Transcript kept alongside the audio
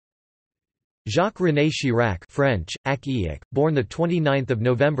Jacques-René Chirac French, born 29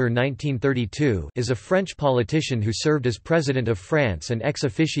 November 1932, is a French politician who served as President of France and ex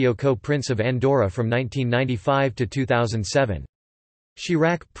officio co-Prince of Andorra from 1995 to 2007.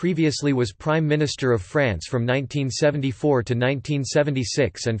 Chirac previously was Prime Minister of France from 1974 to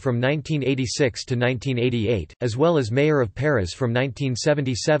 1976 and from 1986 to 1988, as well as Mayor of Paris from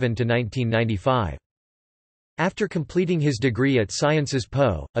 1977 to 1995. After completing his degree at Sciences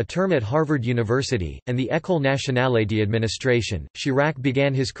Po, a term at Harvard University, and the École nationale d'administration, Chirac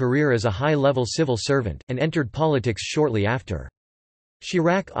began his career as a high-level civil servant, and entered politics shortly after.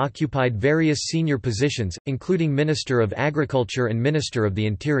 Chirac occupied various senior positions, including Minister of Agriculture and Minister of the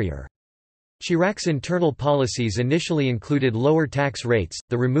Interior. Chirac's internal policies initially included lower tax rates,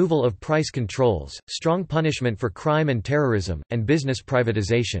 the removal of price controls, strong punishment for crime and terrorism, and business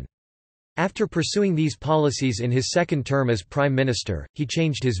privatization. After pursuing these policies in his second term as Prime Minister, he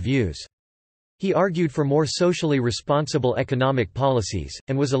changed his views. He argued for more socially responsible economic policies,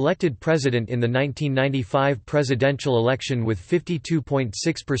 and was elected president in the 1995 presidential election with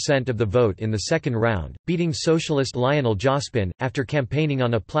 52.6% of the vote in the second round, beating socialist Lionel Jospin, after campaigning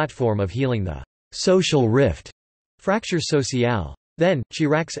on a platform of healing the «social rift» fracture sociale. Then,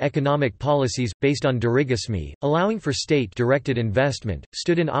 Chirac's economic policies, based on dirigisme, allowing for state-directed investment,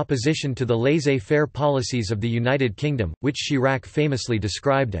 stood in opposition to the laissez-faire policies of the United Kingdom, which Chirac famously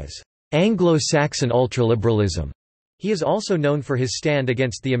described as Anglo-Saxon ultraliberalism. He is also known for his stand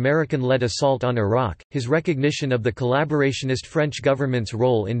against the American-led assault on Iraq, his recognition of the collaborationist French government's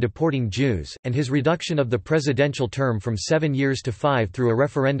role in deporting Jews, and his reduction of the presidential term from 7 years to 5 through a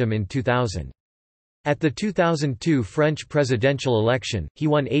referendum in 2000. At the 2002 French presidential election, he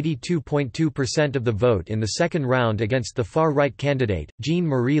won 82.2% of the vote in the second round against the far-right candidate,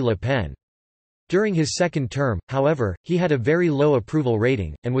 Jean-Marie Le Pen. During his second term, however, he had a very low approval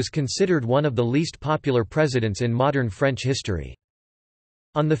rating, and was considered one of the least popular presidents in modern French history.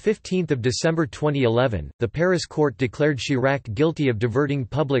 On 15 December 2011, the Paris court declared Chirac guilty of diverting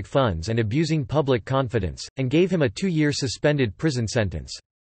public funds and abusing public confidence, and gave him a 2-year suspended prison sentence.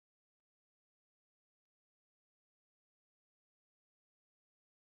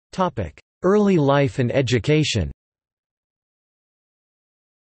 Early life and education.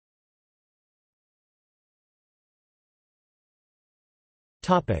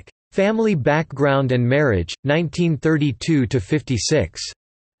 Family background and marriage, 1932–56.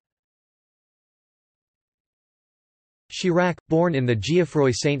 Chirac, born in the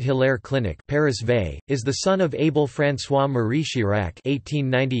Geoffroy Saint-Hilaire Clinic, Paris, is the son of Abel François-Marie Chirac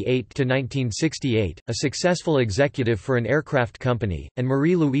 (1898–1968), a successful executive for an aircraft company, and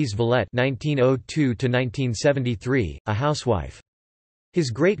Marie-Louise Villette (1902–1973), a housewife.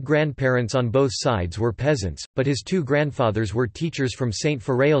 His great-grandparents on both sides were peasants, but his two grandfathers were teachers from Saint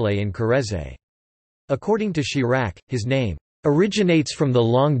Ferréolais in Corrèze. According to Chirac, his name originates from the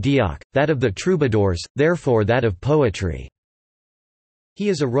langue d'oc, that of the troubadours, therefore that of poetry. He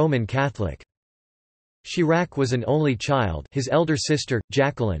is a Roman Catholic. Chirac was an only child. His elder sister,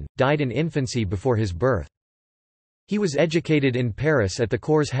 Jacqueline, died in infancy before his birth. He was educated in Paris at the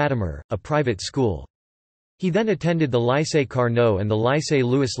Cours Hadamar, a private school. He then attended the Lycée Carnot and the Lycée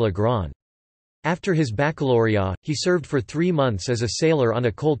Louis Le Grand. After his baccalaureate, he served for 3 months as a sailor on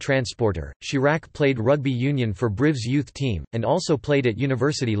a coal transporter. Chirac played rugby union for Brive's youth team, and also played at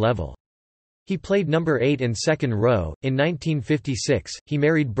university level. He played number 8 in second row. In 1956, he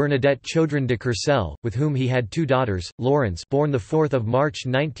married Bernadette Chaudron de Courcelles, with whom he had 2 daughters: Laurence, born the 4th of March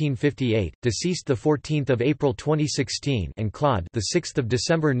 1958, deceased the 14th of April 2016, and Claude, the 6th of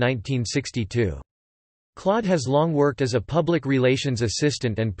December 1962. Claude has long worked as a public relations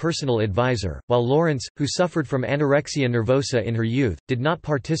assistant and personal advisor, while Laurence, who suffered from anorexia nervosa in her youth, did not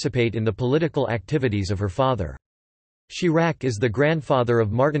participate in the political activities of her father. Chirac is the grandfather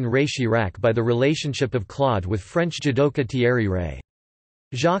of Martin Ray Chirac by the relationship of Claude with French judoka Thierry Ray.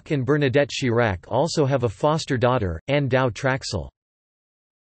 Jacques and Bernadette Chirac also have a foster daughter, Anne Dow Traxel.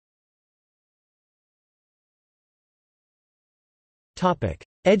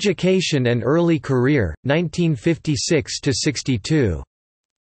 Education and early career, 1956–62.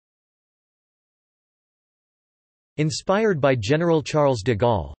 Inspired by General Charles de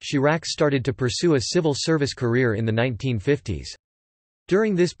Gaulle, Chirac started to pursue a civil service career in the 1950s.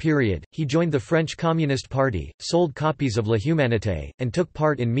 During this period, he joined the French Communist Party, sold copies of La Humanité, and took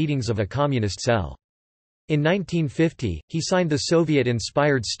part in meetings of a communist cell. In 1950, he signed the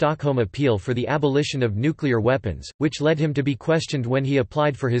Soviet-inspired Stockholm Appeal for the abolition of nuclear weapons, which led him to be questioned when he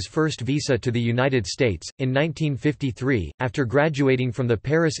applied for his first visa to the United States. In 1953, after graduating from the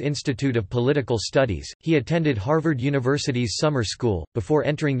Paris Institute of Political Studies, he attended Harvard University's summer school, before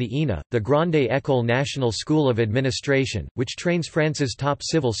entering the ENA, the Grande École Nationale School of Administration, which trains France's top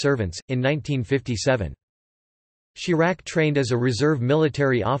civil servants, in 1957. Chirac trained as a reserve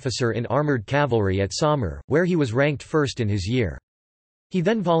military officer in armoured cavalry at Saumur, where he was ranked first in his year. He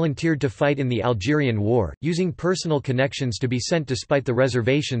then volunteered to fight in the Algerian War, using personal connections to be sent despite the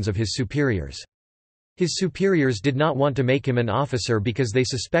reservations of his superiors. His superiors did not want to make him an officer because they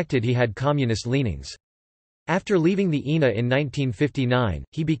suspected he had communist leanings. After leaving the ENA in 1959,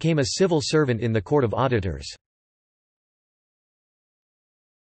 he became a civil servant in the Court of Auditors.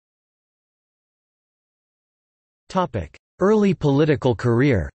 Early political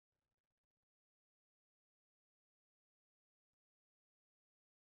career.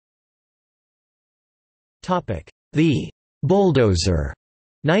 The bulldozer,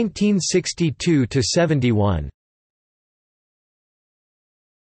 1962–71.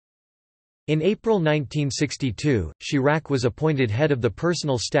 In April 1962, Chirac was appointed head of the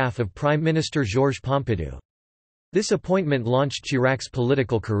personal staff of Prime Minister Georges Pompidou. This appointment launched Chirac's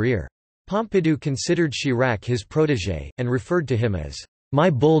political career. Pompidou considered Chirac his protégé, and referred to him as «my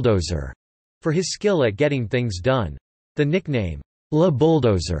bulldozer» for his skill at getting things done. The nickname «le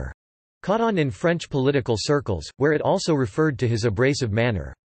bulldozer» caught on in French political circles, where it also referred to his abrasive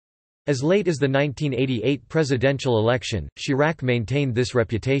manner. As late as the 1988 presidential election, Chirac maintained this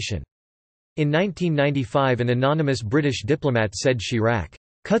reputation. In 1995, an anonymous British diplomat said Chirac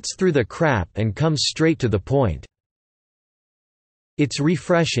 «cuts through the crap and comes straight to the point. It's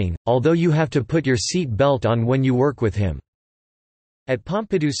refreshing, although you have to put your seat belt on when you work with him." At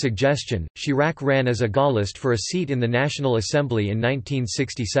Pompidou's suggestion, Chirac ran as a Gaullist for a seat in the National Assembly in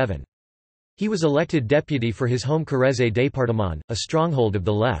 1967. He was elected deputy for his home Corrèze département, a stronghold of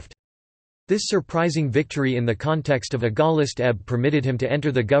the left. This surprising victory in the context of a Gaullist ebb permitted him to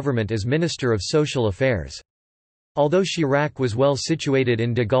enter the government as Minister of Social Affairs. Although Chirac was well situated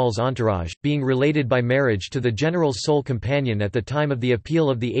in de Gaulle's entourage, being related by marriage to the general's sole companion at the time of the appeal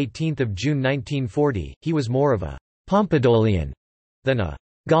of 18 June 1940, he was more of a «Pompidolian» than a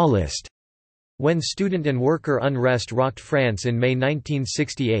 «Gaullist». When student and worker unrest rocked France in May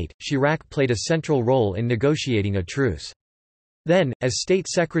 1968, Chirac played a central role in negotiating a truce. Then, as State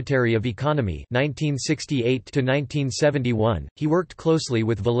Secretary of Economy 1968–1971, he worked closely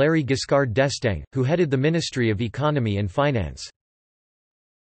with Valéry Giscard d'Estaing, who headed the Ministry of Economy and Finance.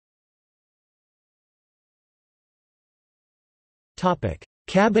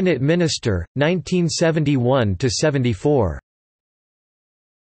 Cabinet Minister, 1971–74.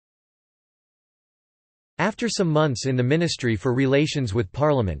 After some months in the Ministry for Relations with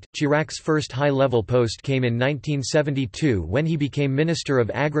Parliament, Chirac's first high-level post came in 1972 when he became Minister of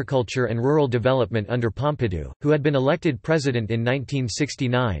Agriculture and Rural Development under Pompidou, who had been elected president in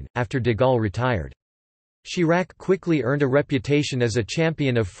 1969, after de Gaulle retired. Chirac quickly earned a reputation as a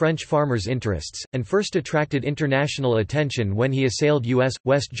champion of French farmers' interests, and first attracted international attention when he assailed U.S.,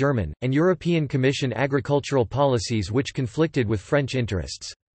 West German, and European Commission agricultural policies which conflicted with French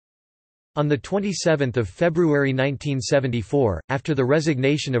interests. On 27 February 1974, after the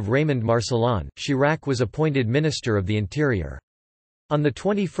resignation of Raymond Marcellin, Chirac was appointed Minister of the Interior. On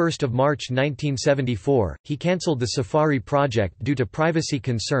 21 March 1974, he cancelled the Safari project due to privacy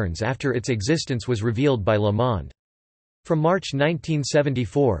concerns after its existence was revealed by Le Monde. From March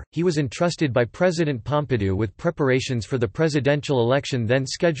 1974, he was entrusted by President Pompidou with preparations for the presidential election then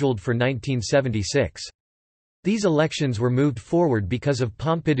scheduled for 1976. These elections were moved forward because of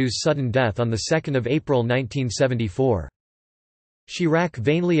Pompidou's sudden death on 2 April 1974. Chirac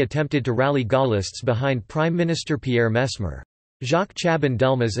vainly attempted to rally Gaullists behind Prime Minister Pierre Mesmer. Jacques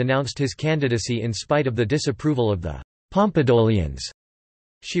Chaban-Delmas announced his candidacy in spite of the disapproval of the Pompidolians.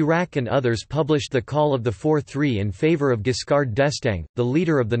 Chirac and others published the call of the 4-3 in favour of Giscard d'Estaing, the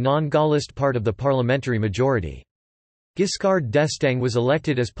leader of the non-Gaullist part of the parliamentary majority. Giscard d'Estaing was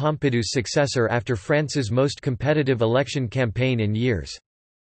elected as Pompidou's successor after France's most competitive election campaign in years.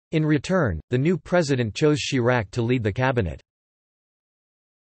 In return, the new president chose Chirac to lead the cabinet.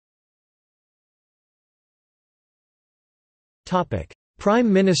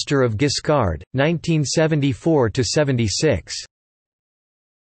 Prime Minister of Giscard, 1974–76.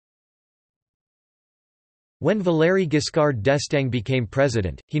 When Valéry Giscard d'Estaing became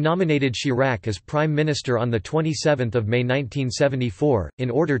president, he nominated Chirac as prime minister on 27 May 1974,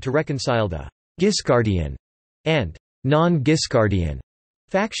 in order to reconcile the «Giscardian» and «non-Giscardian»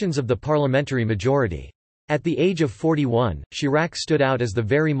 factions of the parliamentary majority. At the age of 41, Chirac stood out as the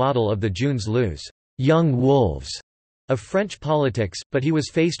very model of the Jeunes loups, young wolves, of French politics, but he was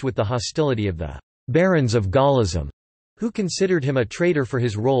faced with the hostility of the barons of Gaullism, who considered him a traitor for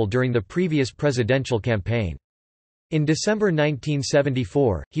his role during the previous presidential campaign. In December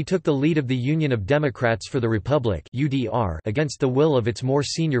 1974, he took the lead of the Union of Democrats for the Republic (UDR) against the will of its more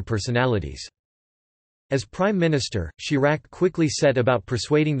senior personalities. As Prime Minister, Chirac quickly set about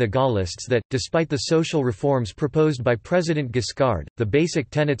persuading the Gaullists that, despite the social reforms proposed by President Giscard, the basic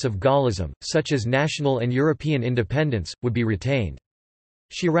tenets of Gaullism, such as national and European independence, would be retained.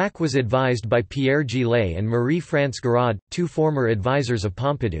 Chirac was advised by Pierre Gillet and Marie-France Gouraud, two former advisors of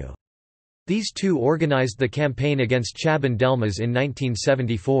Pompidou. These two organized the campaign against Chaban-Delmas in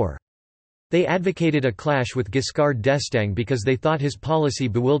 1974. They advocated a clash with Giscard d'Estaing because they thought his policy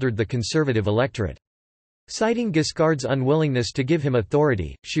bewildered the conservative electorate. Citing Giscard's unwillingness to give him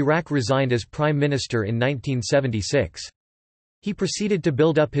authority, Chirac resigned as prime minister in 1976. He proceeded to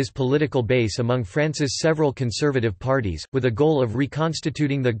build up his political base among France's several conservative parties, with a goal of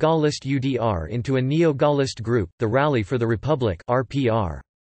reconstituting the Gaullist UDR into a neo-Gaullist group, the Rally for the Republic (RPR).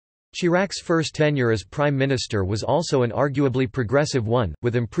 Chirac's first tenure as prime minister was also an arguably progressive one,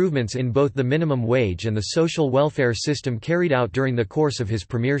 with improvements in both the minimum wage and the social welfare system carried out during the course of his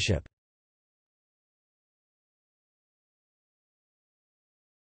premiership.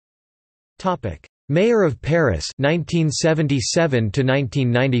 Mayor of Paris 1977 to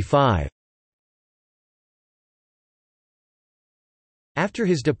 1995. After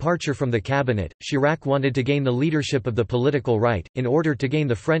his departure from the cabinet, Chirac wanted to gain the leadership of the political right, in order to gain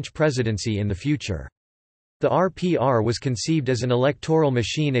the French presidency in the future. The RPR was conceived as an electoral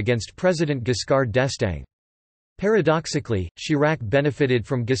machine against President Giscard d'Estaing. Paradoxically, Chirac benefited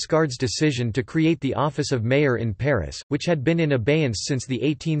from Giscard's decision to create the office of mayor in Paris, which had been in abeyance since the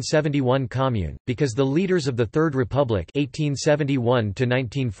 1871 Commune, because the leaders of the Third Republic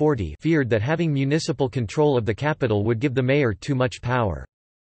 1871–1940 feared that having municipal control of the capital would give the mayor too much power.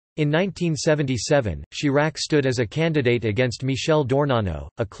 In 1977, Chirac stood as a candidate against Michel d'Ornano,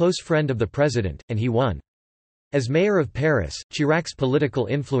 a close friend of the president, and he won. As mayor of Paris, Chirac's political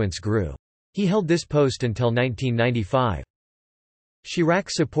influence grew. He held this post until 1995. Chirac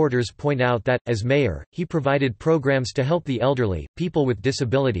supporters point out that, as mayor, he provided programs to help the elderly, people with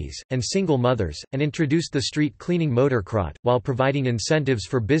disabilities, and single mothers, and introduced the street cleaning motorcrotte, while providing incentives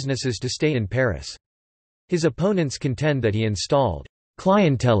for businesses to stay in Paris. His opponents contend that he installed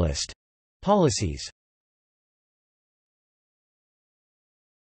clientelist policies.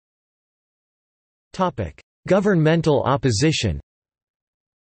 Governmental opposition.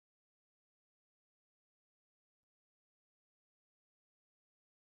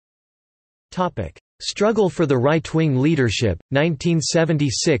 Struggle for the right-wing leadership,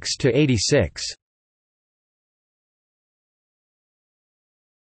 1976–86.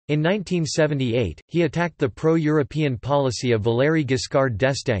 In 1978, he attacked the pro-European policy of Valéry Giscard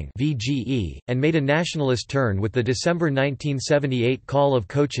d'Estaing (VGE), and made a nationalist turn with the December 1978 Call of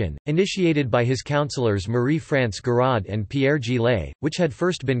Cochin, initiated by his councillors Marie-France Gouraud and Pierre Gillet, which had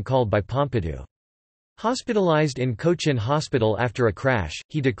first been called by Pompidou. Hospitalized in Cochin Hospital after a crash,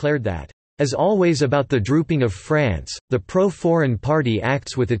 he declared that, "As always about the drooping of France, the pro-foreign party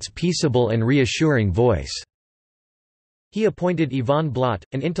acts with its peaceable and reassuring voice." He appointed Yvonne Blot,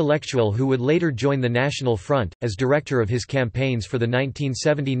 an intellectual who would later join the National Front, as director of his campaigns for the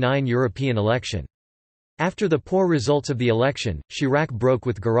 1979 European election. After the poor results of the election, Chirac broke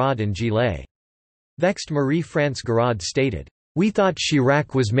with Gouraud and Gillet. Vexed Marie-France Gouraud stated, "We thought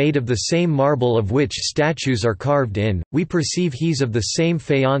Chirac was made of the same marble of which statues are carved in, we perceive he's of the same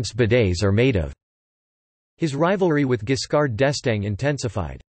faience bidets are made of." His rivalry with Giscard d'Estaing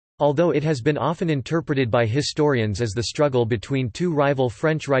intensified. Although it has been often interpreted by historians as the struggle between two rival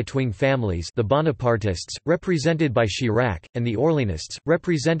French right-wing families, the Bonapartists, represented by Chirac, and the Orléanists,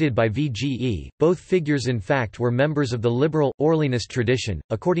 represented by VGE, both figures in fact were members of the liberal, Orléanist tradition,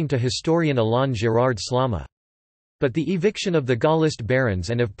 according to historian Alain Gérard Slama. But the eviction of the Gaullist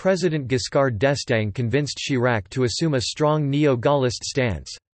barons and of President Giscard d'Estaing convinced Chirac to assume a strong neo-Gaullist stance.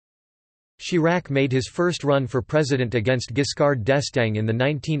 Chirac made his first run for president against Giscard d'Estaing in the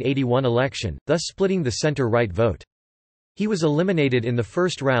 1981 election, thus splitting the centre-right vote. He was eliminated in the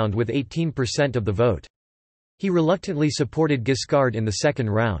first round with 18% of the vote. He reluctantly supported Giscard in the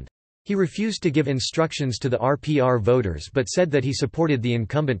second round. He refused to give instructions to the RPR voters but said that he supported the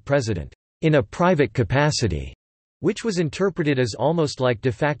incumbent president, "in a private capacity," which was interpreted as almost like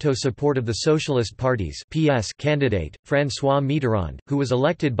de facto support of the Socialist Party's PS candidate, François Mitterrand, who was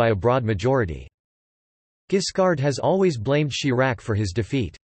elected by a broad majority. Giscard has always blamed Chirac for his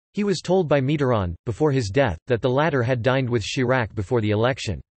defeat. He was told by Mitterrand, before his death, that the latter had dined with Chirac before the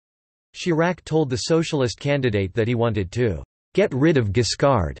election. Chirac told the socialist candidate that he wanted to get rid of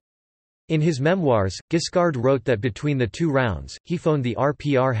Giscard. In his memoirs, Giscard wrote that between the two rounds, he phoned the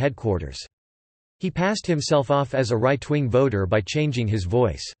RPR headquarters. He passed himself off as a right-wing voter by changing his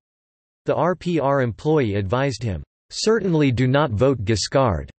voice. The RPR employee advised him, "Certainly do not vote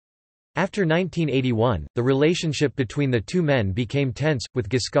Giscard." After 1981, the relationship between the two men became tense, with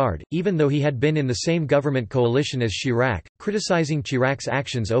Giscard, even though he had been in the same government coalition as Chirac, criticizing Chirac's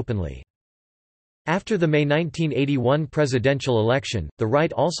actions openly. After the May 1981 presidential election, the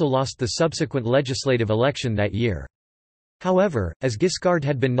right also lost the subsequent legislative election that year. However, as Giscard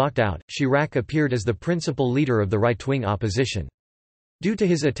had been knocked out, Chirac appeared as the principal leader of the right-wing opposition. Due to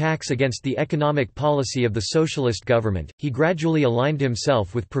his attacks against the economic policy of the socialist government, he gradually aligned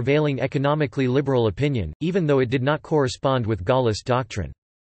himself with prevailing economically liberal opinion, even though it did not correspond with Gaullist doctrine.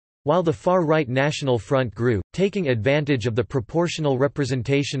 While the far-right National Front grew, taking advantage of the proportional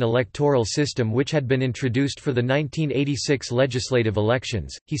representation electoral system which had been introduced for the 1986 legislative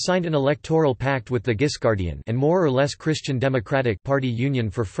elections, he signed an electoral pact with the Giscardian and more or less Christian Democratic Party Union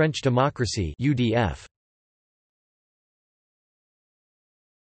for French Democracy (UDF).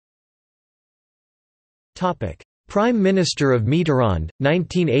 Prime Minister of Mitterrand,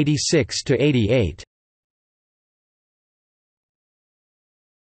 1986–88.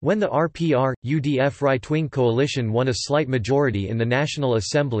 When the RPR-UDF right-wing coalition won a slight majority in the National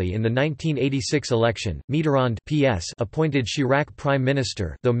Assembly in the 1986 election, Mitterrand PS appointed Chirac prime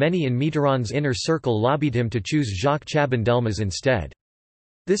minister, though many in Mitterrand's inner circle lobbied him to choose Jacques Chaban-Delmas instead.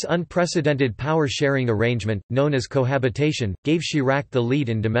 This unprecedented power-sharing arrangement, known as cohabitation, gave Chirac the lead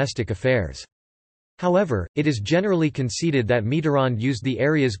in domestic affairs. However, it is generally conceded that Mitterrand used the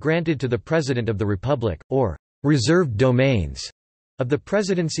areas granted to the President of the Republic, or reserved domains, of the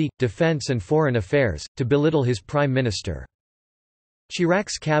Presidency, Defense and Foreign Affairs, to belittle his prime minister.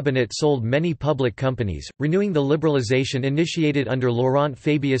 Chirac's cabinet sold many public companies, renewing the liberalization initiated under Laurent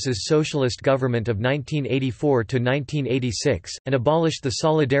Fabius's socialist government of 1984–1986, and abolished the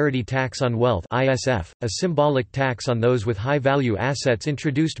solidarity tax on wealth (ISF), a symbolic tax on those with high-value assets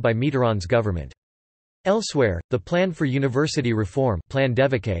introduced by Mitterrand's government. Elsewhere, the Plan for University Reform Plan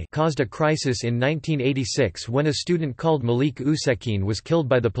d'Évêque caused a crisis in 1986 when a student called Malik Ousekine was killed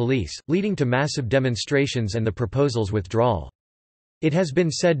by the police, leading to massive demonstrations and the proposal's withdrawal. It has been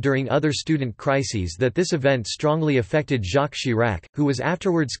said during other student crises that this event strongly affected Jacques Chirac, who was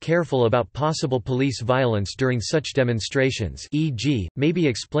afterwards careful about possible police violence during such demonstrations, e.g., maybe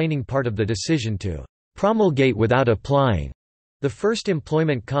explaining part of the decision to promulgate without applying the First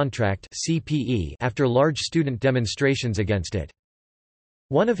Employment Contract (CPE) after large student demonstrations against it.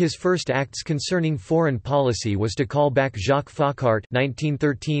 One of his first acts concerning foreign policy was to call back Jacques Foccart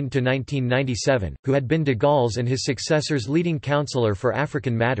 (1913–1997), who had been de Gaulle's and his successor's leading counselor for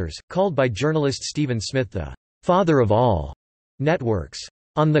African matters, called by journalist Stephen Smith the "father of all" networks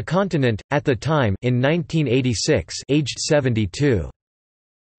on the continent, at the time in 1986, aged 72.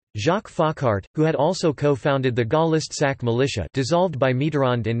 Jacques Foccart, who had also co-founded the Gaullist SAC militia dissolved by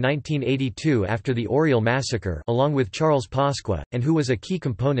Mitterrand in 1982 after the Oriol massacre along with Charles Pasqua, and who was a key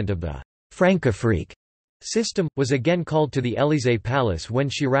component of the Francafrique system, was again called to the Élysée Palace when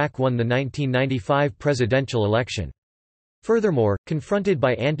Chirac won the 1995 presidential election. Furthermore, confronted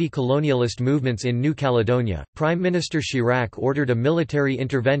by anti-colonialist movements in New Caledonia, Prime Minister Chirac ordered a military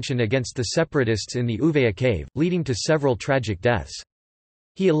intervention against the separatists in the Ouvéa cave, leading to several tragic deaths.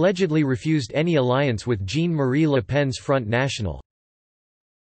 He allegedly refused any alliance with Jean-Marie Le Pen's Front National.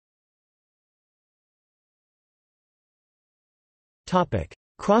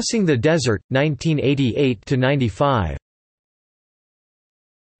 Crossing the Desert, 1988–95.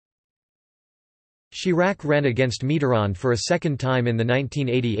 Chirac ran against Mitterrand for a second time in the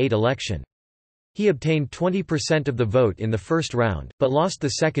 1988 election. He obtained 20% of the vote in the first round, but lost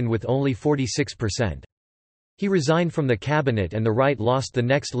the second with only 46%. He resigned from the cabinet and the right lost the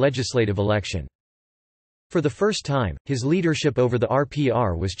next legislative election. For the first time, his leadership over the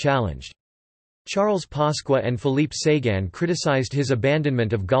RPR was challenged. Charles Pasqua and Philippe Séguin criticized his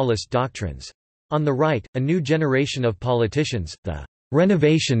abandonment of Gaullist doctrines. On the right, a new generation of politicians, the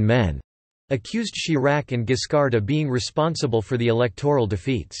 «renovation men», accused Chirac and Giscard of being responsible for the electoral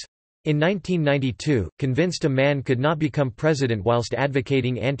defeats. In 1992, convinced a man could not become president whilst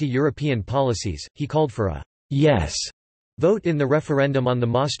advocating anti-European policies, he called for a «yes» vote in the referendum on the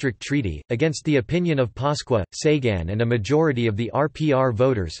Maastricht Treaty, against the opinion of Pasqua, Séguin and a majority of the RPR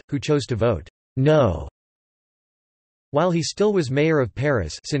voters, who chose to vote «no». While he still was mayor of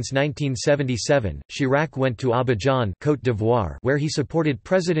Paris since 1977, Chirac went to Abidjan, Côte d'Ivoire, where he supported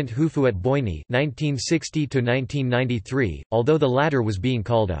President Houphouët-Boigny (1960–1993), although the latter was being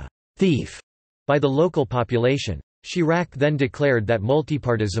called a thief by the local population. Chirac then declared that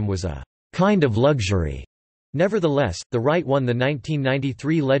multipartism was a kind of luxury. Nevertheless, the right won the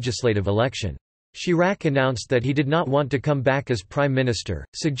 1993 legislative election. Chirac announced that he did not want to come back as prime minister,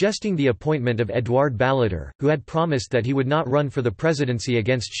 suggesting the appointment of Édouard Balladur, who had promised that he would not run for the presidency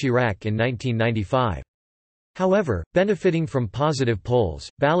against Chirac in 1995. However, benefiting from positive polls,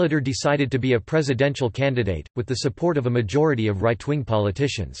 Balladur decided to be a presidential candidate, with the support of a majority of right-wing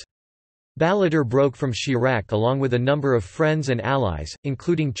politicians. Balladur broke from Chirac along with a number of friends and allies,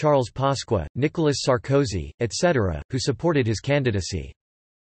 including Charles Pasqua, Nicolas Sarkozy, etc., who supported his candidacy.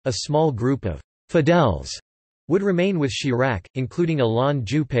 A small group of «fidèles» would remain with Chirac, including Alain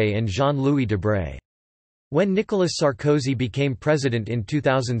Juppé and Jean-Louis Debré. When Nicolas Sarkozy became president in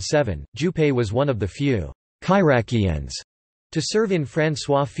 2007, Juppé was one of the few «Chiraciens» to serve in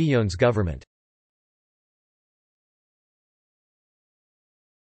François Fillon's government.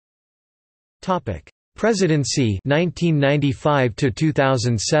 Presidency 1995 to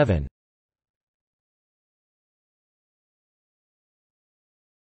 2007.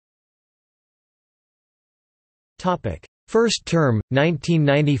 First term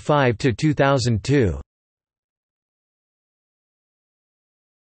 1995 to 2002.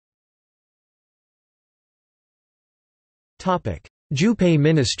 Juppé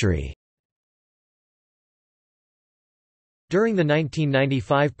ministry. During the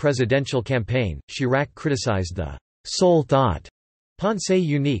 1995 presidential campaign, Chirac criticized the «sole thought» pensée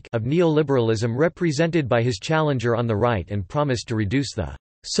unique of neoliberalism represented by his challenger on the right and promised to reduce the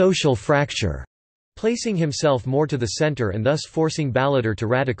 «social fracture», placing himself more to the center and thus forcing Balladur to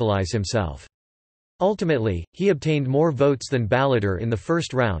radicalize himself. Ultimately, he obtained more votes than Balladur in the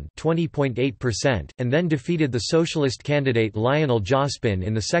first round, 20.8%, and then defeated the socialist candidate Lionel Jospin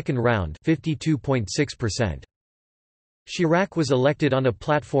in the second round, 52.6%. Chirac was elected on a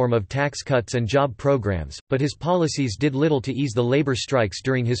platform of tax cuts and job programs, but his policies did little to ease the labor strikes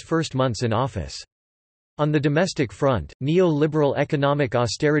during his first months in office. On the domestic front, neo-liberal economic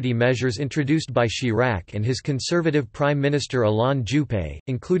austerity measures introduced by Chirac and his conservative Prime Minister Alain Juppé,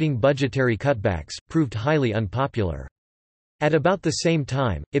 including budgetary cutbacks, proved highly unpopular. At about the same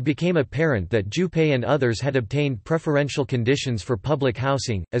time, it became apparent that Juppé and others had obtained preferential conditions for public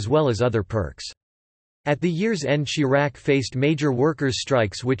housing, as well as other perks. At the year's end, Chirac faced major workers'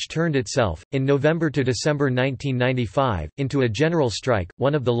 strikes which turned itself, in November to December 1995, into a general strike,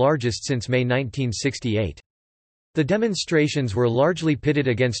 one of the largest since May 1968. The demonstrations were largely pitted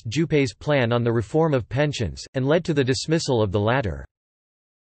against Juppé's plan on the reform of pensions, and led to the dismissal of the latter.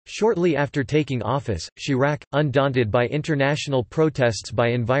 Shortly after taking office, Chirac, undaunted by international protests by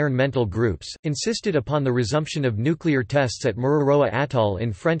environmental groups, insisted upon the resumption of nuclear tests at Mururoa Atoll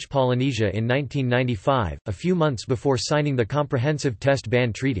in French Polynesia in 1995, a few months before signing the Comprehensive Test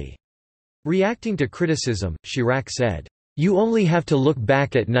Ban Treaty. Reacting to criticism, Chirac said, "You only have to look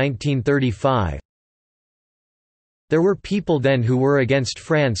back at 1935. There were people then who were against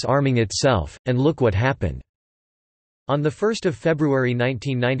France arming itself, and look what happened." On 1 February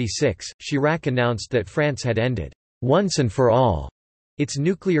 1996, Chirac announced that France had ended, once and for all, its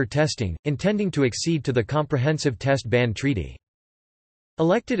nuclear testing, intending to accede to the Comprehensive Test Ban Treaty.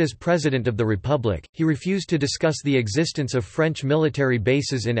 Elected as President of the Republic, he refused to discuss the existence of French military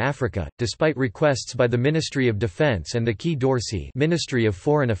bases in Africa, despite requests by the Ministry of Defense and the Quai d'Orsay Ministry of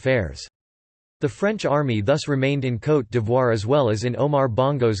Foreign Affairs. The French army thus remained in Côte d'Ivoire as well as in Omar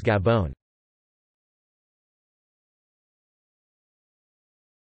Bongo's Gabon.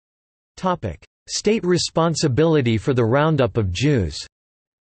 State responsibility for the roundup of Jews.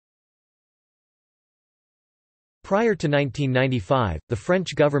 Prior to 1995, the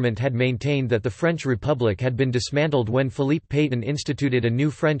French government had maintained that the French Republic had been dismantled when Philippe Pétain instituted a new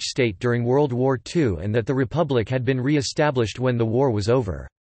French state during World War II and that the Republic had been re-established when the war was over.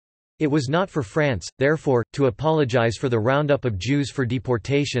 It was not for France, therefore, to apologize for the roundup of Jews for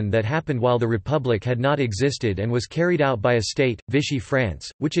deportation that happened while the Republic had not existed and was carried out by a state, Vichy France,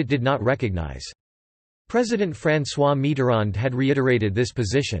 which it did not recognize. President François Mitterrand had reiterated this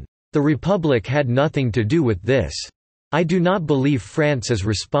position. "The Republic had nothing to do with this. I do not believe France is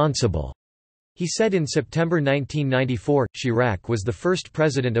responsible," he said in September 1994. Chirac was the first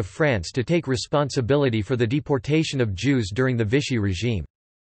president of France to take responsibility for the deportation of Jews during the Vichy regime.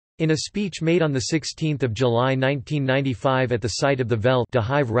 In a speech made on 16 July 1995 at the site of the Vel de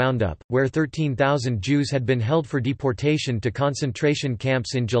Hive roundup, where 13,000 Jews had been held for deportation to concentration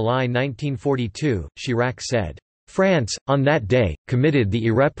camps in July 1942, Chirac said, France, on that day, committed the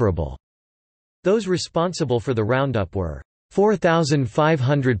irreparable. Those responsible for the roundup were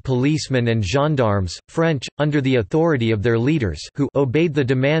 4,500 policemen and gendarmes, French, under the authority of their leaders who obeyed the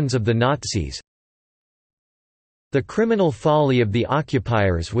demands of the Nazis. The criminal folly of the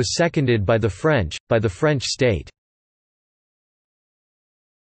occupiers was seconded by the French state.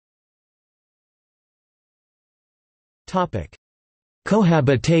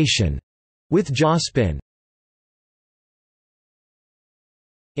 Cohabitation with Jospin.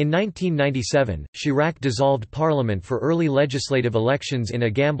 In 1997, Chirac dissolved parliament for early legislative elections in a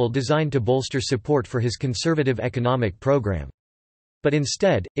gamble designed to bolster support for his conservative economic program. But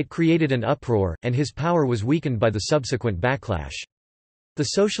instead, it created an uproar, and his power was weakened by the subsequent backlash. The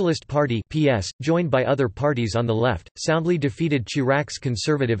Socialist Party (PS), joined by other parties on the left, soundly defeated Chirac's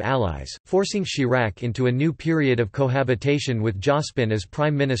conservative allies, forcing Chirac into a new period of cohabitation with Jospin as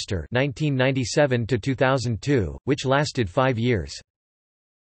Prime Minister 1997 to 2002, which lasted 5 years.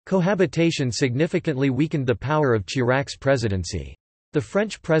 Cohabitation significantly weakened the power of Chirac's presidency. The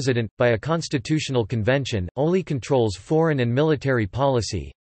French president, by a constitutional convention, only controls foreign and military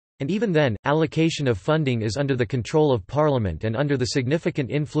policy. And even then, allocation of funding is under the control of parliament and under the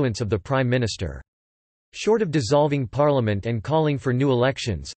significant influence of the prime minister. Short of dissolving parliament and calling for new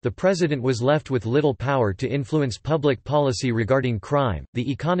elections, the president was left with little power to influence public policy regarding crime,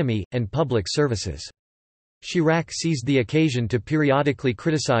 the economy, and public services. Chirac seized the occasion to periodically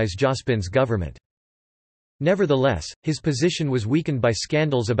criticize Jospin's government. Nevertheless, his position was weakened by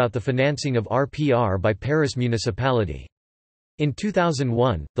scandals about the financing of RPR by Paris municipality. In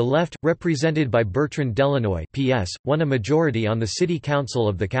 2001, the left, represented by Bertrand Delanoë (PS), won a majority on the city council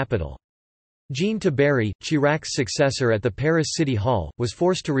of the capital. Jean Tibéri, Chirac's successor at the Paris City Hall, was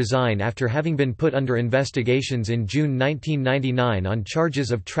forced to resign after having been put under investigations in June 1999 on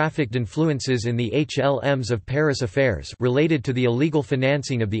charges of trafficked influences in the HLMs of Paris affairs related to the illegal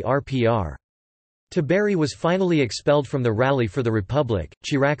financing of the RPR. Tibéri was finally expelled from the Rally for the Republic,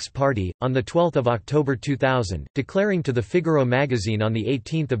 Chirac's party, on 12 October 2000, declaring to the Figaro magazine on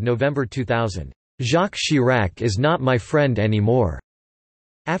 18 November 2000, "Jacques Chirac is not my friend anymore."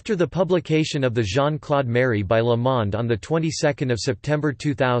 After the publication of the Jean-Claude Marie by Le Monde on the 22nd of September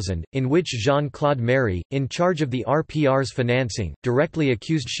 2000, in which Jean-Claude Marie, in charge of the RPR's financing, directly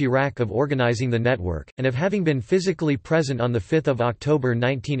accused Chirac of organizing the network, and of having been physically present on 5 October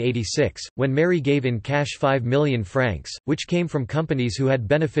 1986, when Marie gave in cash 5 million francs, which came from companies who had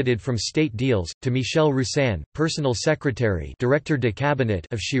benefited from state deals, to Michel Roussan, personal secretary Director de Cabinet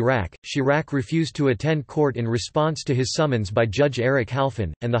of Chirac. Chirac refused to attend court in response to his summons by Judge Eric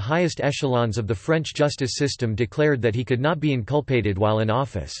Halphen, and the highest echelons of the French justice system declared that he could not be inculpated while in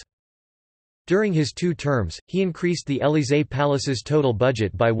office. During his 2 terms, he increased the Élysée Palace's total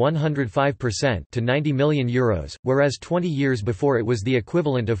budget by 105% to €90 million, whereas 20 years before it was the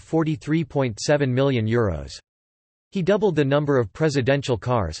equivalent of €43.7 million. He doubled the number of presidential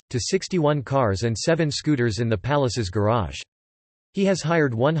cars, to 61 cars and 7 scooters in the palace's garage. He has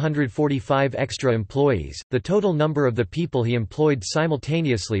hired 145 extra employees. The total number of the people he employed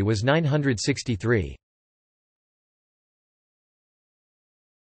simultaneously was 963.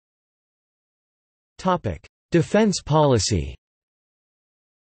 Topic: Defense policy.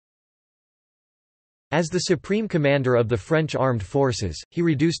 As the supreme commander of the French armed forces, he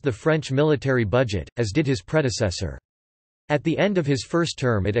reduced the French military budget, as did his predecessor. At the end of his first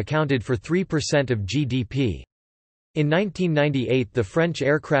term it accounted for 3% of GDP. In 1998 the French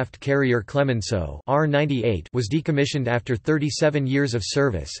aircraft carrier Clemenceau R98 was decommissioned after 37 years of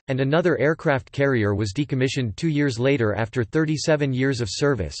service, and another aircraft carrier was decommissioned 2 years later after 37 years of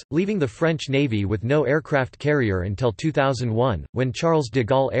service, leaving the French Navy with no aircraft carrier until 2001, when Charles de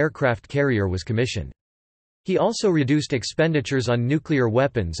Gaulle aircraft carrier was commissioned. He also reduced expenditures on nuclear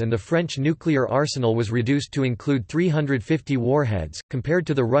weapons, and the French nuclear arsenal was reduced to include 350 warheads, compared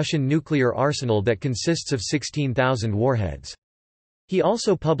to the Russian nuclear arsenal that consists of 16,000 warheads. He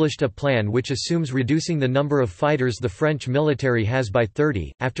also published a plan which assumes reducing the number of fighters the French military has by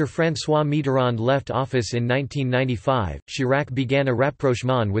 30. After François Mitterrand left office in 1995, Chirac began a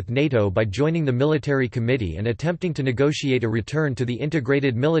rapprochement with NATO by joining the military committee and attempting to negotiate a return to the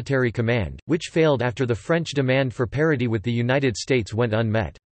integrated military command, which failed after the French demand for parity with the United States went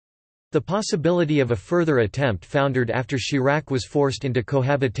unmet. The possibility of a further attempt foundered after Chirac was forced into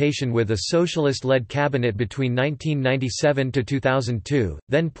cohabitation with a socialist-led cabinet between 1997 to 2002,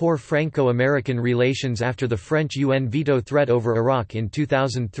 then poor Franco-American relations after the French UN veto threat over Iraq in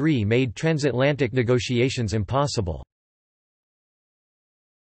 2003 made transatlantic negotiations impossible.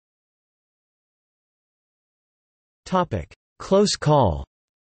 Close call.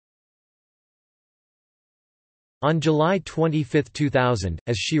 On July 25, 2000,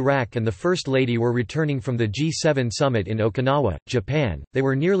 as Chirac and the First Lady were returning from the G7 summit in Okinawa, Japan, they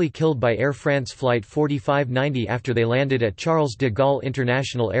were nearly killed by Air France Flight 4590 after they landed at Charles de Gaulle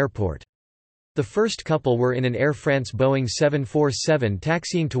International Airport. The first couple were in an Air France Boeing 747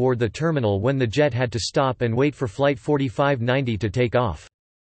 taxiing toward the terminal when the jet had to stop and wait for Flight 4590 to take off.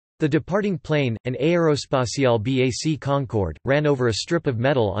 The departing plane, an Aérospatiale BAC Concorde, ran over a strip of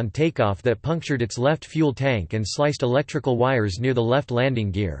metal on takeoff that punctured its left fuel tank and sliced electrical wires near the left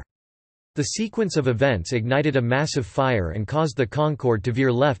landing gear. The sequence of events ignited a massive fire and caused the Concorde to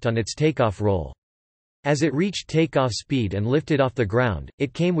veer left on its takeoff roll. As it reached takeoff speed and lifted off the ground,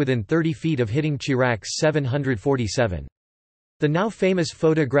 it came within 30 feet of hitting Chirac's 747. The now famous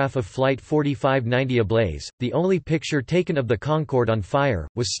photograph of Flight 4590 ablaze, the only picture taken of the Concorde on fire,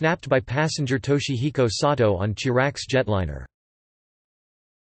 was snapped by passenger Toshihiko Sato on Chirac's jetliner.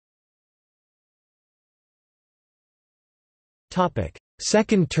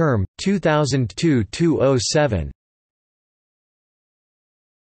 Second term, 2002–2007.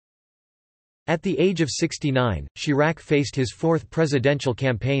 At the age of 69, Chirac faced his fourth presidential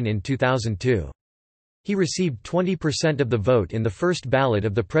campaign in 2002. He received 20% of the vote in the first ballot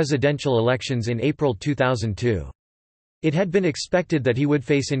of the presidential elections in April 2002. It had been expected that he would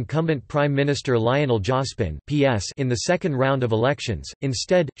face incumbent Prime Minister Lionel Jospin (PS) in the second round of elections.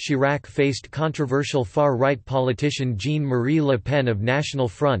 Instead, Chirac faced controversial far-right politician Jean-Marie Le Pen of National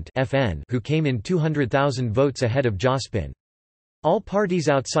Front (FN), who came in 200,000 votes ahead of Jospin. All parties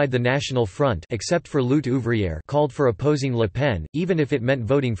outside the National Front except for Lutte Ouvrière called for opposing Le Pen, even if it meant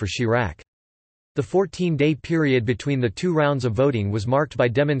voting for Chirac. The 14-day period between the two rounds of voting was marked by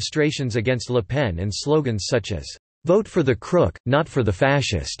demonstrations against Le Pen and slogans such as, "Vote for the crook, not for the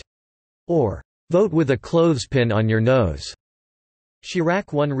fascist," or "Vote with a clothespin on your nose."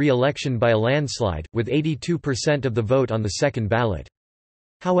 Chirac won re-election by a landslide, with 82% of the vote on the second ballot.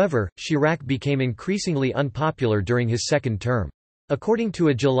 However, Chirac became increasingly unpopular during his second term. According to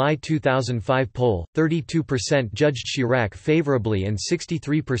a July 2005 poll, 32% judged Chirac favorably and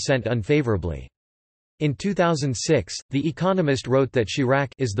 63% unfavorably. In 2006, The Economist wrote that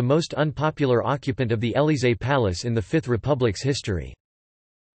Chirac is the most unpopular occupant of the Élysée Palace in the Fifth Republic's history.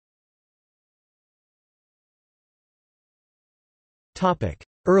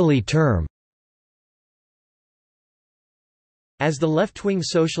 Early term. As the left-wing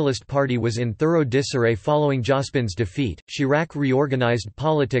Socialist Party was in thorough disarray following Jospin's defeat, Chirac reorganized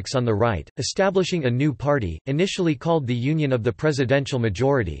politics on the right, establishing a new party, initially called the Union of the Presidential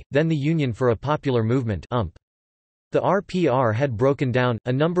Majority, then the Union for a Popular Movement (UMP). The RPR had broken down,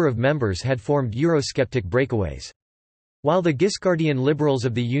 a number of members had formed Eurosceptic breakaways. While the Giscardian Liberals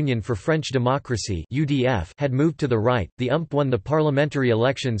of the Union for French Democracy (UDF) had moved to the right, the UMP won the parliamentary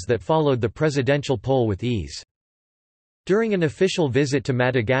elections that followed the presidential poll with ease. During an official visit to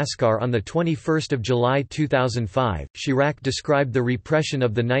Madagascar on 21 July 2005, Chirac described the repression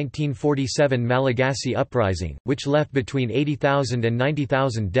of the 1947 Malagasy uprising, which left between 80,000 and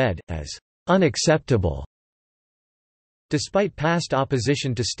 90,000 dead, as unacceptable. Despite past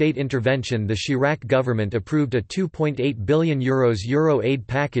opposition to state intervention, the Chirac government approved a €2.8 billion Euro aid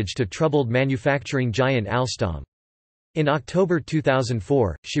package to troubled manufacturing giant Alstom. In October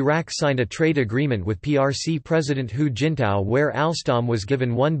 2004, Chirac signed a trade agreement with PRC President Hu Jintao where Alstom was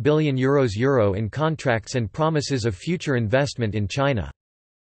given €1 billion in contracts and promises of future investment in China.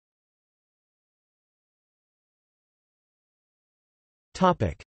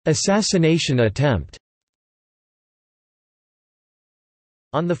 Assassination attempt.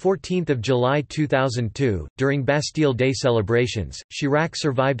 On 14 July 2002, during Bastille Day celebrations, Chirac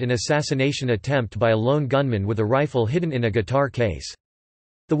survived an assassination attempt by a lone gunman with a rifle hidden in a guitar case.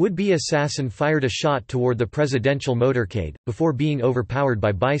 The would-be assassin fired a shot toward the presidential motorcade, before being overpowered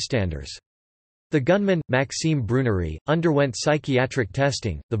by bystanders. The gunman, Maxime Brunery, underwent psychiatric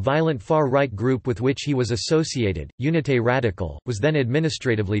testing. The violent far-right group with which he was associated, Unité Radicale, was then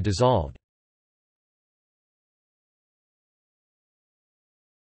administratively dissolved.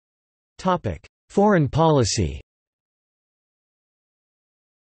 Foreign policy.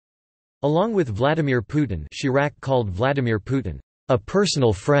 Along with Vladimir Putin, Chirac called Vladimir Putin a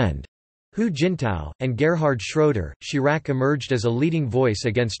personal friend. Hu Jintao, and Gerhard Schroeder, Chirac emerged as a leading voice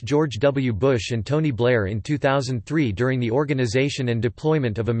against George W. Bush and Tony Blair in 2003 during the organization and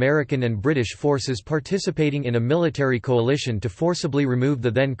deployment of American and British forces participating in a military coalition to forcibly remove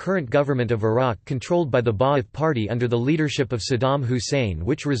the then-current government of Iraq controlled by the Ba'ath Party under the leadership of Saddam Hussein,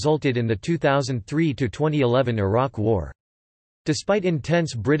 which resulted in the 2003–2011 Iraq War. Despite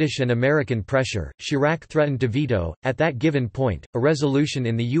intense British and American pressure, Chirac threatened to veto, at that given point, a resolution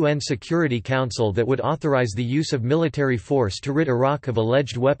in the UN Security Council that would authorize the use of military force to rid Iraq of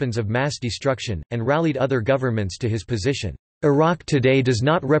alleged weapons of mass destruction, and rallied other governments to his position. Iraq today does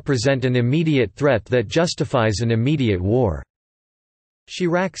not represent an immediate threat that justifies an immediate war,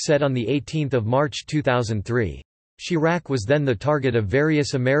 Chirac said on 18 March 2003. Chirac was then the target of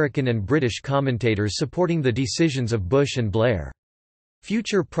various American and British commentators supporting the decisions of Bush and Blair.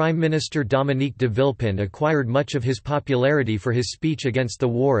 Future Prime Minister Dominique de Villepin acquired much of his popularity for his speech against the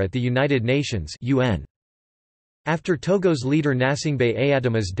war at the United Nations (UN). After Togo's leader Gnassingbé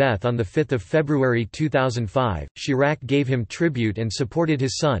Eyadéma's death on 5 February 2005, Chirac gave him tribute and supported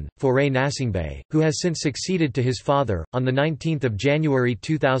his son, Fauré Gnassingbé, who has since succeeded to his father. On 19 January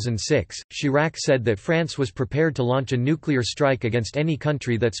 2006, Chirac said that France was prepared to launch a nuclear strike against any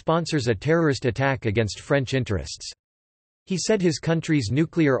country that sponsors a terrorist attack against French interests. He said his country's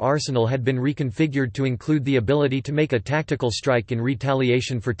nuclear arsenal had been reconfigured to include the ability to make a tactical strike in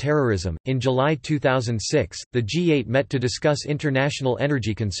retaliation for terrorism. In July 2006, the G8 met to discuss international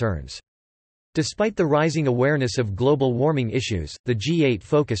energy concerns. Despite the rising awareness of global warming issues, the G8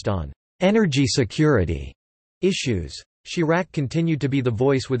 focused on energy security issues. Chirac continued to be the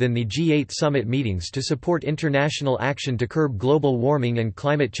voice within the G8 summit meetings to support international action to curb global warming and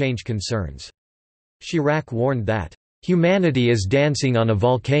climate change concerns. Chirac warned that humanity is dancing on a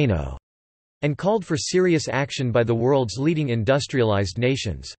volcano, and called for serious action by the world's leading industrialized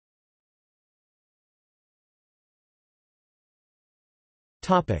nations.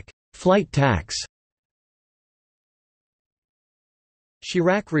 Flight tax.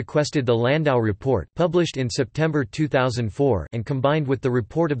 Chirac requested the Landau Report, published in September 2004 and combined with the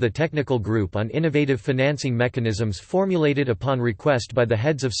report of the Technical Group on Innovative Financing Mechanisms formulated upon request by the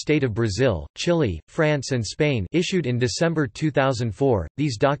heads of state of Brazil, Chile, France and Spain, issued in December 2004.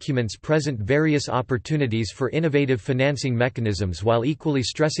 These documents present various opportunities for innovative financing mechanisms while equally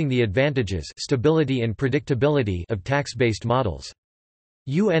stressing the advantages, stability and predictability of tax-based models.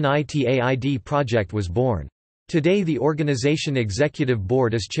 UNITAID project was born. Today the organization executive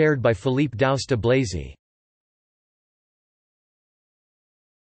board is chaired by Philippe Douste de Blazy.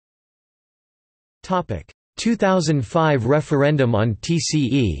 2005 referendum on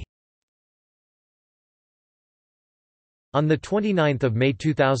TCE. On 29 May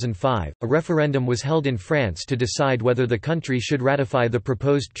 2005, a referendum was held in France to decide whether the country should ratify the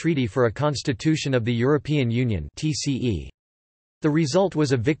proposed Treaty for a Constitution of the European Union (TCE). The result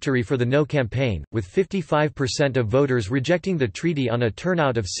was a victory for the No campaign, with 55% of voters rejecting the treaty on a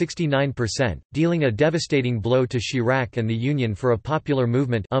turnout of 69%, dealing a devastating blow to Chirac and the Union for a Popular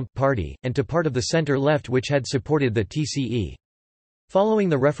Movement party, and to part of the centre-left which had supported the TCE. Following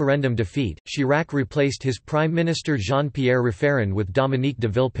the referendum defeat, Chirac replaced his Prime Minister Jean-Pierre Raffarin with Dominique de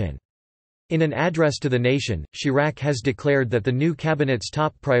Villepin. In an address to the nation, Chirac has declared that the new cabinet's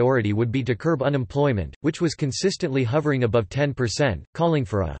top priority would be to curb unemployment, which was consistently hovering above 10%, calling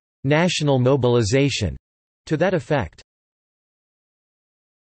for a «national mobilization» to that effect.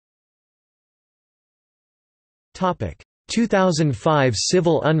 2005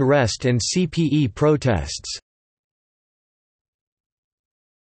 civil unrest and CPE protests.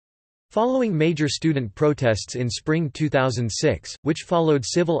 Following major student protests in spring 2006, which followed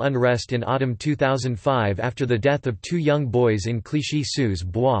civil unrest in autumn 2005 after the death of two young boys in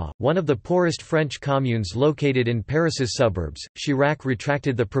Clichy-sous-Bois, one of the poorest French communes located in Paris's suburbs, Chirac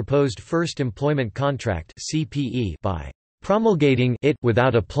retracted the proposed First Employment Contract (CPE) by promulgating it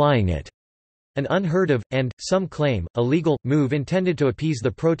without applying it. An unheard of, and, some claim, illegal, move intended to appease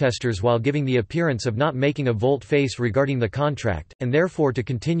the protesters while giving the appearance of not making a volte-face regarding the contract, and therefore to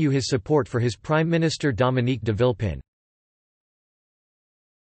continue his support for his Prime Minister Dominique de Villepin.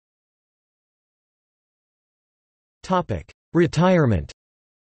 Retirement.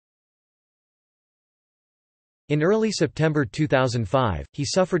 In early September 2005, he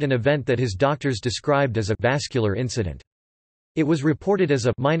suffered an event that his doctors described as a vascular incident. It was reported as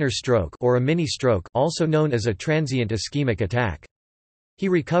a minor stroke or a mini-stroke, also known as a transient ischemic attack. He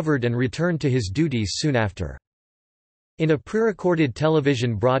recovered and returned to his duties soon after. In a pre-recorded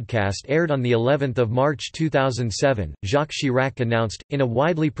television broadcast aired on the 11th of March 2007, Jacques Chirac announced, in a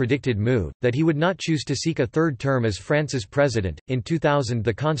widely predicted move, that he would not choose to seek a third term as France's president. In 2000,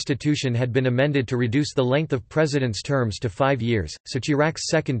 the constitution had been amended to reduce the length of presidents' terms to 5 years, so Chirac's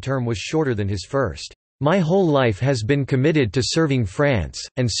second term was shorter than his first. "My whole life has been committed to serving France,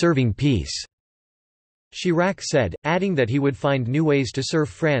 and serving peace," Chirac said, adding that he would find new ways to serve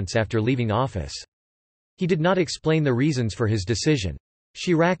France after leaving office. He did not explain the reasons for his decision.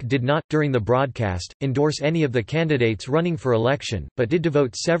 Chirac did not, during the broadcast, endorse any of the candidates running for election, but did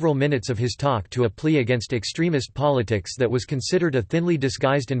devote several minutes of his talk to a plea against extremist politics that was considered a thinly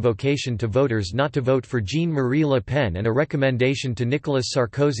disguised invocation to voters not to vote for Jean-Marie Le Pen and a recommendation to Nicolas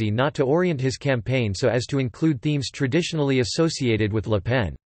Sarkozy not to orient his campaign so as to include themes traditionally associated with Le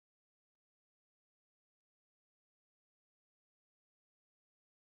Pen.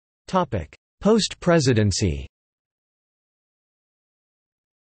 Post-presidency.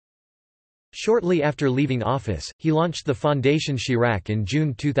 Shortly after leaving office, he launched the Fondation Chirac in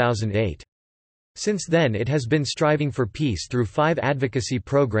June 2008. Since then it has been striving for peace through 5 advocacy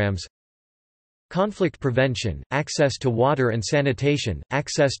programs: conflict prevention, access to water and sanitation,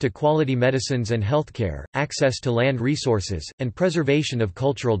 access to quality medicines and healthcare, access to land resources, and preservation of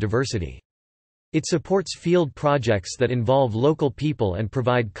cultural diversity. It supports field projects that involve local people and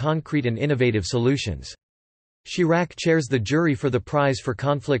provide concrete and innovative solutions. Chirac chairs the jury for the Prize for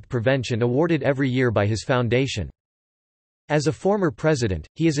Conflict Prevention awarded every year by his foundation. As a former president,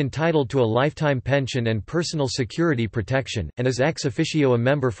 he is entitled to a lifetime pension and personal security protection, and is ex officio a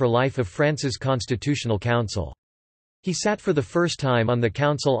member for life of France's Constitutional Council. He sat for the first time on the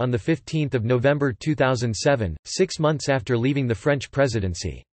council on 15 November 2007, 6 months after leaving the French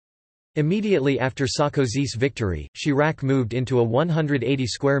presidency. Immediately after Sarkozy's victory, Chirac moved into a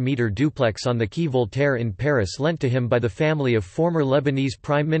 180-square-metre duplex on the Quai Voltaire in Paris lent to him by the family of former Lebanese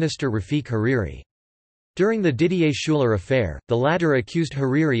Prime Minister Rafik Hariri. During the Didier Schuller affair, the latter accused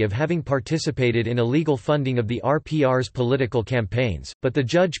Hariri of having participated in illegal funding of the RPR's political campaigns, but the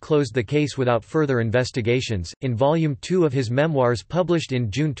judge closed the case without further investigations. In Volume 2 of his memoirs published in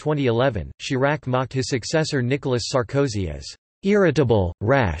June 2011, Chirac mocked his successor Nicolas Sarkozy as irritable,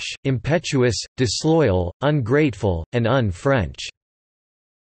 rash, impetuous, disloyal, ungrateful, and un-French.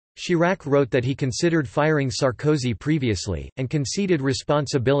 Chirac wrote that he considered firing Sarkozy previously, and conceded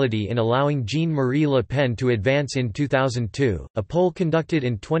responsibility in allowing Jean-Marie Le Pen to advance in 2002. A poll conducted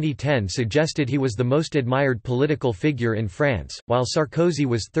in 2010 suggested he was the most admired political figure in France, while Sarkozy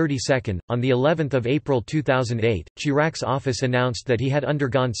was 32nd. On the 11th of April 2008, Chirac's office announced that he had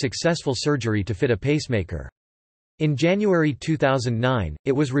undergone successful surgery to fit a pacemaker. In January 2009,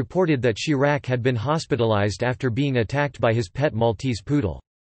 it was reported that Chirac had been hospitalized after being attacked by his pet Maltese poodle.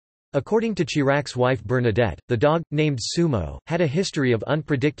 According to Chirac's wife Bernadette, the dog, named Sumo, had a history of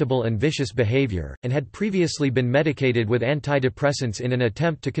unpredictable and vicious behavior, and had previously been medicated with antidepressants in an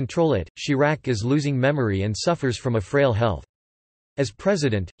attempt to control it. Chirac is losing memory and suffers from a frail health. As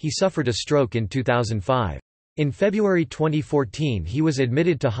president, he suffered a stroke in 2005. In February 2014 he was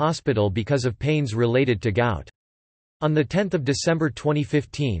admitted to hospital because of pains related to gout. On 10 December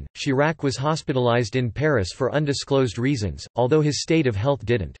 2015, Chirac was hospitalized in Paris for undisclosed reasons, although his state of health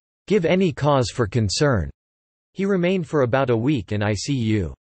didn't give any cause for concern. He remained for about a week in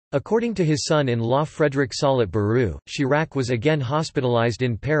ICU. According to his son-in-law Frédéric Sollat-Barrou, Chirac was again hospitalized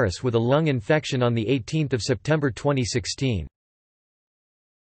in Paris with a lung infection on 18 September 2016.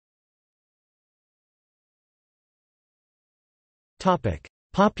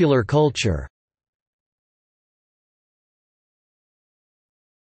 Popular culture.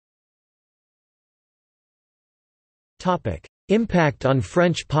 Impact on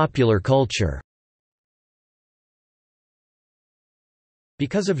French popular culture.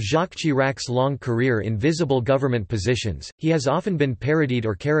 Because of Jacques Chirac's long career in visible government positions, he has often been parodied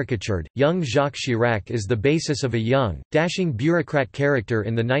or caricatured. Young Jacques Chirac is the basis of a young, dashing bureaucrat character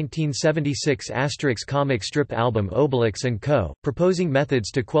in the 1976 Asterix comic strip album Obélix & Co., proposing methods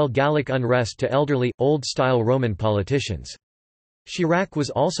to quell Gallic unrest to elderly, old-style Roman politicians. Chirac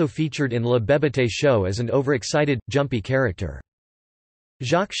was also featured in Le Bébété show as an overexcited, jumpy character.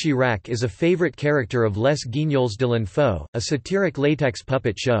 Jacques Chirac is a favorite character of Les Guignols de l'Info, a satiric latex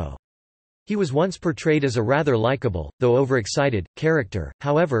puppet show. He was once portrayed as a rather likable, though overexcited, character.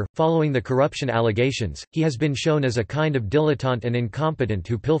 However, following the corruption allegations, he has been shown as a kind of dilettante and incompetent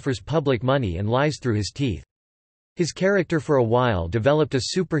who pilfers public money and lies through his teeth. His character for a while developed a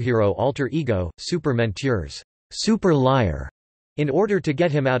superhero alter ego, Super Menteurs, super liar, in order to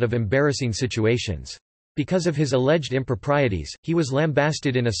get him out of embarrassing situations. Because of his alleged improprieties, he was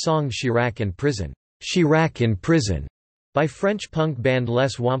lambasted in a song Chirac in Prison, Chirac in Prison, by French punk band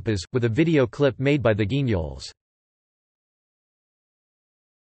Les Wampas, with a video clip made by the Guignols.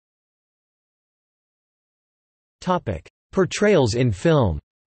 Portrayals in film.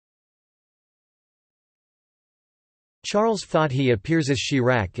 Charles Fathi appears as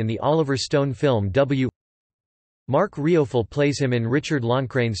Chirac in the Oliver Stone film W. Marc Riofol plays him in Richard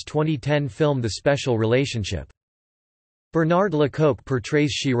Loncrane's 2010 film The Special Relationship. Bernard Lecoq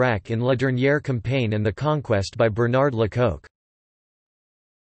portrays Chirac in La Dernière Campagne and The Conquest by Bernard Lecoq.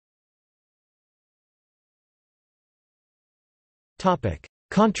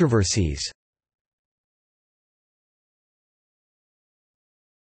 Controversies.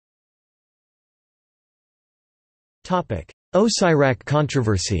 Chirac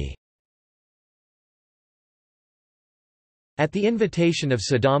controversy. At the invitation of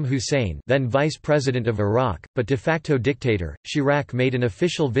Saddam Hussein, then vice president of Iraq, but de facto dictator, Chirac made an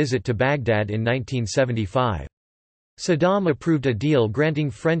official visit to Baghdad in 1975. Saddam approved a deal granting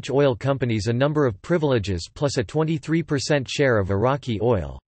French oil companies a number of privileges plus a 23% share of Iraqi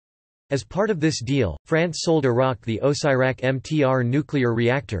oil. As part of this deal, France sold Iraq the Osirak MTR nuclear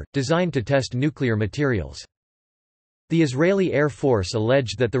reactor, designed to test nuclear materials. The Israeli Air Force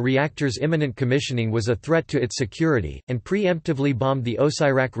alleged that the reactor's imminent commissioning was a threat to its security, and preemptively bombed the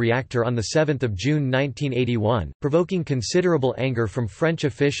Osirak reactor on 7 June 1981, provoking considerable anger from French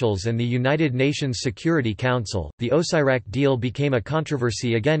officials and the United Nations Security Council. The Osirak deal became a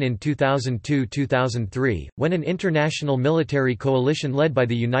controversy again in 2002–2003, when an international military coalition led by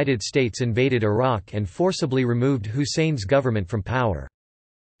the United States invaded Iraq and forcibly removed Hussein's government from power.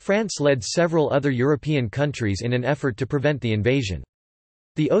 France led several other European countries in an effort to prevent the invasion.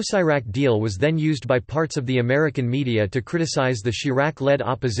 The Osirak deal was then used by parts of the American media to criticize the Chirac-led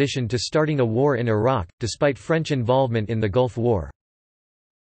opposition to starting a war in Iraq, despite French involvement in the Gulf War.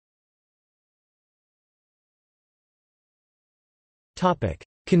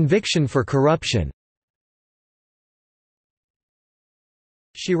 Conviction for corruption.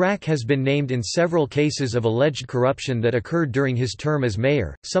 Chirac has been named in several cases of alleged corruption that occurred during his term as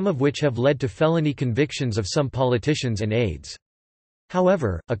mayor, some of which have led to felony convictions of some politicians and aides.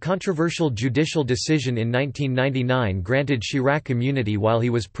 However, a controversial judicial decision in 1999 granted Chirac immunity while he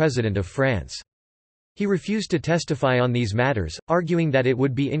was president of France. He refused to testify on these matters, arguing that it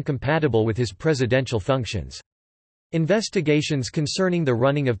would be incompatible with his presidential functions. Investigations concerning the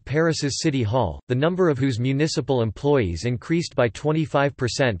running of Paris's City Hall, the number of whose municipal employees increased by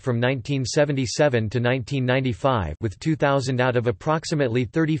 25% from 1977 to 1995, with 2,000 out of approximately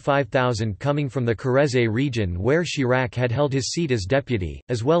 35,000 coming from the Corrèze region where Chirac had held his seat as deputy,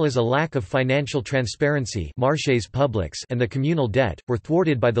 as well as a lack of financial transparency marchés publics and the communal debt, were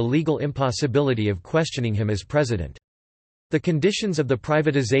thwarted by the legal impossibility of questioning him as president. The conditions of the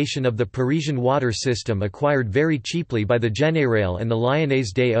privatization of the Parisian water system acquired very cheaply by the Générale and the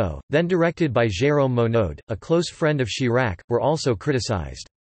Lyonnaise des Eaux, then directed by Jérôme Monod, a close friend of Chirac, were also criticized.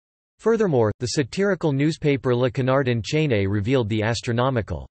 Furthermore, the satirical newspaper Le Canard Enchaîné revealed the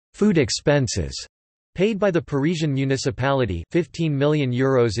astronomical food expenses paid by the Parisian municipality, €15 million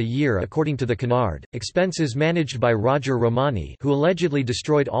a year according to the Canard, expenses managed by Roger Romani, who allegedly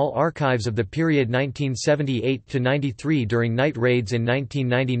destroyed all archives of the period 1978–93 during night raids in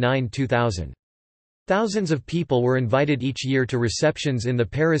 1999–2000. Thousands of people were invited each year to receptions in the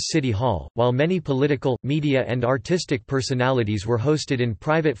Paris City Hall, while many political, media and artistic personalities were hosted in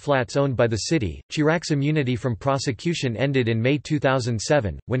private flats owned by the city. Chirac's immunity from prosecution ended in May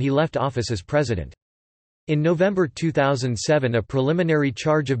 2007, when he left office as president. In November 2007 a preliminary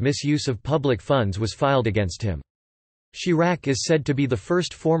charge of misuse of public funds was filed against him. Chirac is said to be the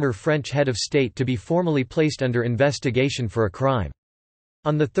first former French head of state to be formally placed under investigation for a crime.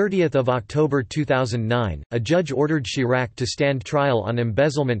 On 30 October 2009, a judge ordered Chirac to stand trial on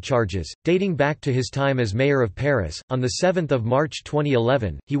embezzlement charges, dating back to his time as mayor of Paris. On 7 March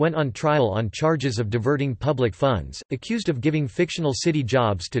 2011, he went on trial on charges of diverting public funds, accused of giving fictional city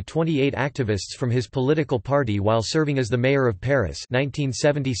jobs to 28 activists from his political party while serving as the mayor of Paris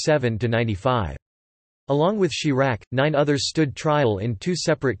 1977–95. Along with Chirac, 9 others stood trial in 2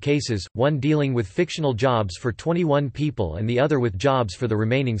 separate cases, one dealing with fictional jobs for 21 people and the other with jobs for the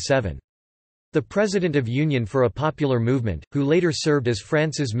remaining 7. The president of Union for a Popular Movement, who later served as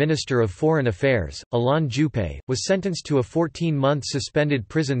France's Minister of Foreign Affairs, Alain Juppé, was sentenced to a 14-month suspended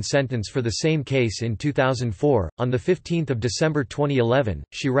prison sentence for the same case in 2004. On 15 December 2011,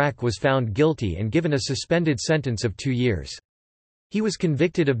 Chirac was found guilty and given a suspended sentence of 2 years. He was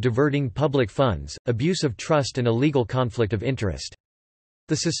convicted of diverting public funds, abuse of trust and a legal conflict of interest.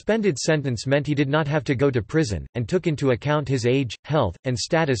 The suspended sentence meant he did not have to go to prison, and took into account his age, health, and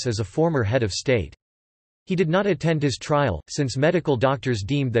status as a former head of state. He did not attend his trial, since medical doctors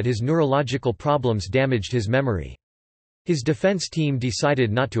deemed that his neurological problems damaged his memory. His defense team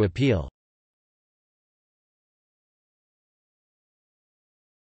decided not to appeal.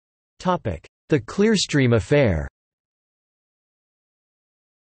 The Clearstream affair.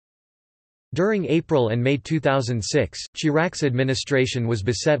 During April and May 2006, Chirac's administration was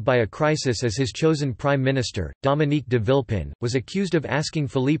beset by a crisis as his chosen prime minister, Dominique de Villepin, was accused of asking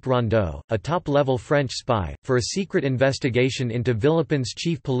Philippe Rondeau, a top-level French spy, for a secret investigation into Villepin's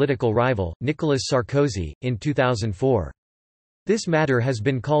chief political rival, Nicolas Sarkozy, in 2004. This matter has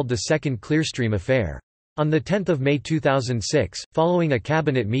been called the Second Clearstream affair. On 10 May 2006, following a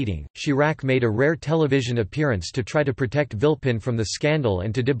cabinet meeting, Chirac made a rare television appearance to try to protect Villepin from the scandal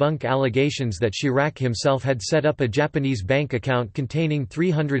and to debunk allegations that Chirac himself had set up a Japanese bank account containing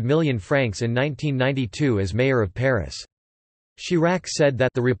 300 million francs in 1992 as mayor of Paris. Chirac said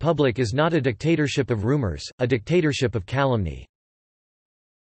that the Republic is not a dictatorship of rumors, a dictatorship of calumny.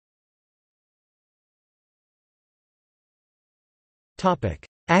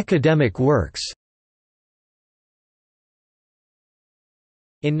 Academic works.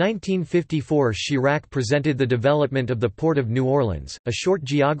 In 1954 Chirac presented The Development of the Port of New Orleans, a short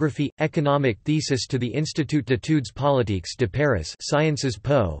geography, economic thesis to the Institut d'études politiques de Paris Sciences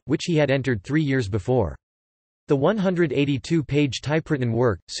Po, which he had entered 3 years before. The 182-page typewritten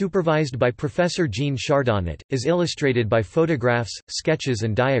work, supervised by Professor Jean Chardonnat, is illustrated by photographs, sketches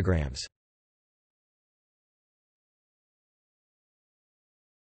and diagrams.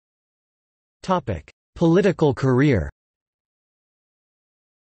 Political career.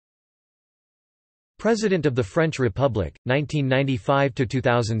 President of the French Republic,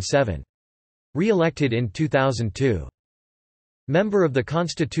 1995–2007. Re-elected in 2002. Member of the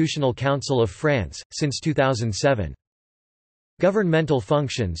Constitutional Council of France, since 2007. Governmental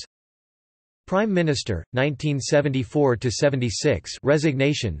functions. Prime Minister, 1974–76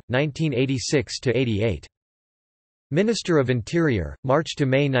 resignation, 1986–88. Minister of Interior, March to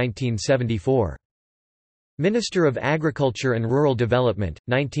May 1974. Minister of Agriculture and Rural Development,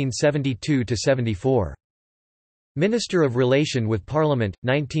 1972–74. Minister of Relation with Parliament,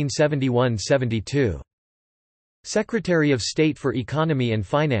 1971–72. Secretary of State for Economy and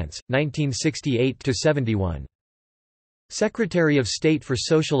Finance, 1968–71. Secretary of State for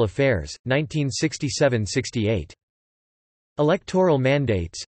Social Affairs, 1967–68. Electoral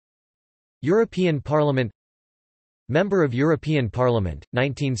mandates. European Parliament. Member of European Parliament,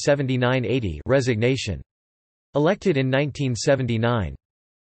 1979–80 resignation. Elected in 1979.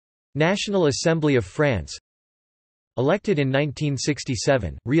 National Assembly of France. Elected in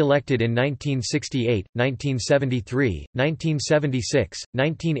 1967, re-elected in 1968, 1973, 1976,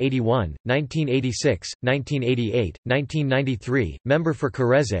 1981, 1986, 1988, 1993, member for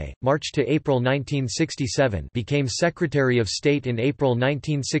Corrèze, March to April 1967, became Secretary of State in April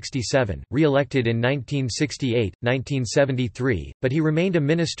 1967, re-elected in 1968, 1973, but he remained a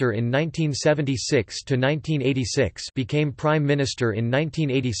minister in 1976 to 1986, became Prime Minister in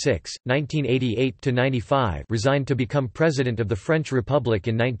 1986, 1988 to 95, resigned to become President of the French Republic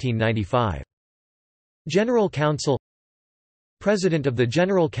in 1995. General Council. President of the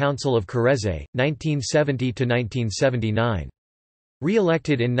General Council of Corrèze, 1970–1979.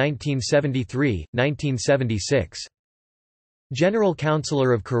 Re-elected in 1973, 1976. General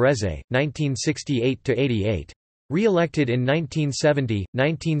Councillor of Corrèze, 1968–88. Re-elected in 1970,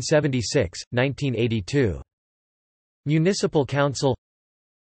 1976, 1982. Municipal Council.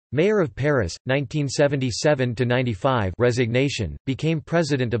 Mayor of Paris, 1977–95 resignation, became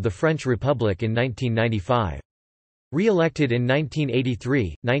President of the French Republic in 1995. Re-elected in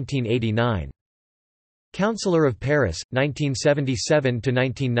 1983, 1989. Councillor of Paris,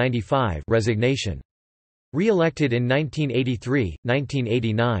 1977–1995 resignation. Re-elected in 1983,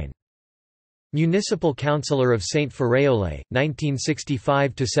 1989. Municipal Councillor of Saint-Ferréolais,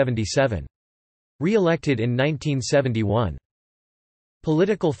 1965–77. Re-elected in 1971.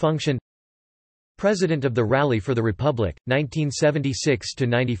 Political function. President of the Rally for the Republic,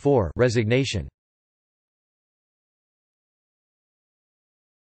 1976–94 resignation.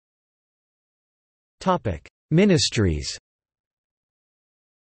 Ministries.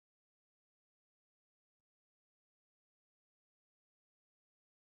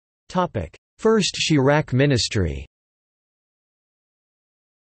 First Chirac ministry.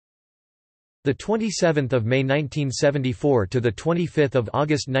 The 27th of May 1974 to the 25th of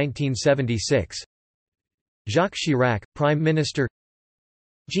August 1976. Jacques Chirac, Prime Minister.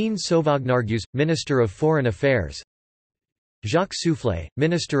 Jean Sauvagnargues, Minister of Foreign Affairs. Jacques Soufflet,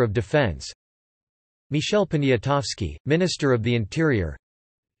 Minister of Defense. Michel Poniatowski, Minister of the Interior.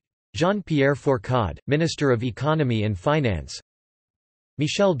 Jean-Pierre Fourcade, Minister of Economy and Finance.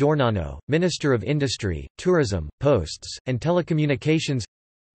 Michel Dornano, Minister of Industry, Tourism, Posts, and Telecommunications.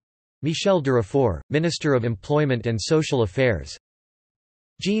 Michel Durafour, Minister of Employment and Social Affairs.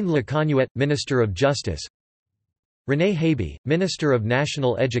 Jean Leconnuet, Minister of Justice. René Haby, Minister of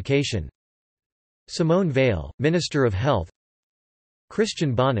National Education. Simone Veil, Minister of Health.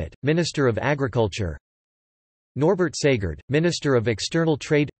 Christian Bonnet, Minister of Agriculture. Norbert Sagard, Minister of External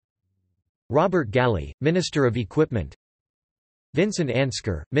Trade. Robert Galley, Minister of Equipment. Vincent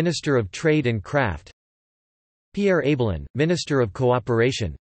Ansker, Minister of Trade and Craft. Pierre Abelin, Minister of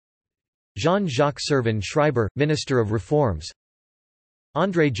Cooperation. Jean-Jacques Servan-Schreiber, Minister of Reforms.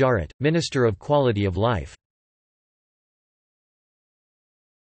 André Jarret, Minister of Quality of Life.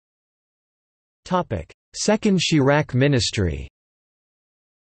 Second Chirac ministry.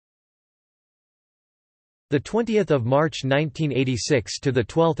 The 20th of March 1986 to the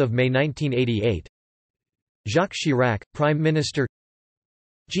 12th of May 1988. Jacques Chirac, Prime Minister.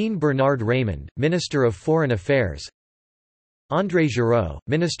 Jean-Bernard Raymond, Minister of Foreign Affairs. André Giraud,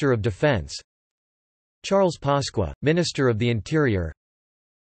 Minister of Defense. Charles Pasqua, Minister of the Interior.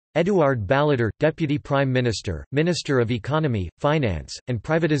 Édouard Balladur, Deputy Prime Minister, Minister of Economy, Finance, and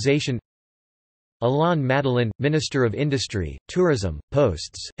Privatization. Alain Madelin, Minister of Industry, Tourism,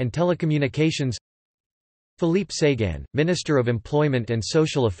 Posts, and Telecommunications. Philippe Séguin, Minister of Employment and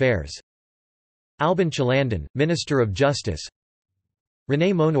Social Affairs. Albin Chalandon, Minister of Justice.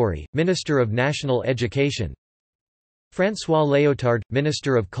 René Monory, Minister of National Education. François Léotard,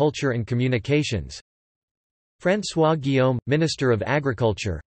 Minister of Culture and Communications. François Guillaume, Minister of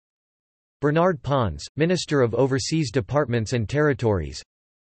Agriculture. Bernard Pons, Minister of Overseas Departments and Territories.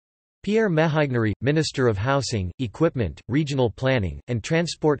 Pierre Méhaignery, Minister of Housing, Equipment, Regional Planning, and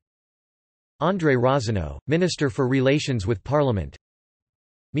Transport. André Rozineau, Minister for Relations with Parliament.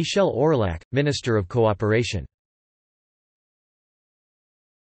 Michel Aurillac, Minister of Cooperation.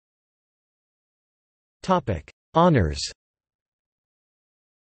 Honours.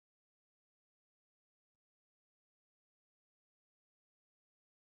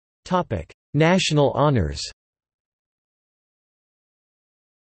 National honours.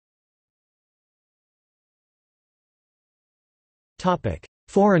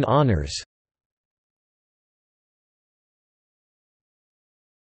 Foreign honours.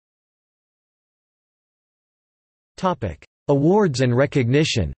 Awards and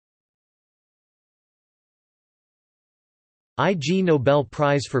recognition. IG Nobel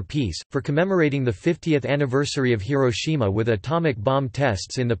Prize for Peace, for commemorating the 50th anniversary of Hiroshima with atomic bomb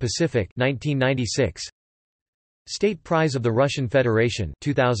tests in the Pacific 1996. State Prize of the Russian Federation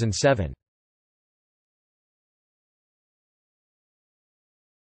 2007.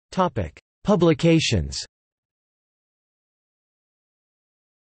 Publications.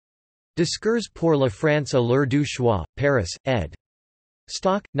 Discours pour la France à l'heure du choix, Paris, ed.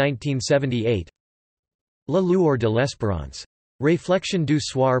 Stock, 1978. La lueur de l'espérance. Réflexion du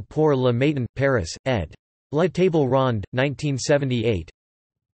soir pour le matin, Paris, ed. La Table Ronde, 1978.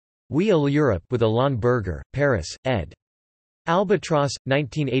 Oui à l'Europe with Alain Berger, Paris, ed. Albatros,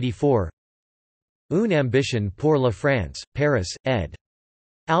 1984. Une ambition pour la France, Paris, ed.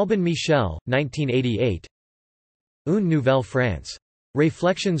 Albin Michel, 1988. Une Nouvelle France.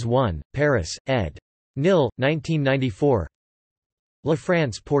 Réflexions 1, Paris, ed. Nil, 1994. La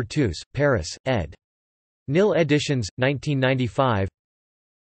France pour tous, Paris, ed. Nil Editions, 1995.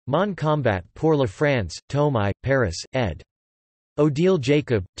 Mon combat pour la France, Tome I, Paris, ed. Odile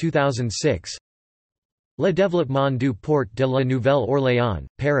Jacob, 2006. Le développement du port de la Nouvelle-Orléans,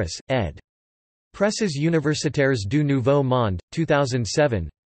 Paris, ed. Presses universitaires du Nouveau Monde, 2007.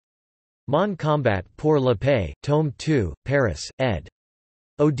 Mon combat pour la paix, Tome II, Paris, ed.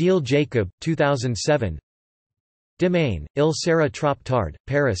 Odile Jacob, 2007. Demain, il sera trop tard,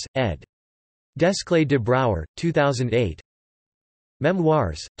 Paris, ed. Desclés de Brouwer, 2008.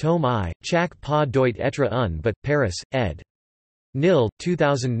 Memoirs, Tome I, Chaque pas doit être un but, Paris, ed. Nil,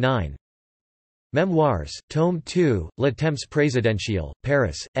 2009. Memoirs, Tome II, Le Temps présidentiel,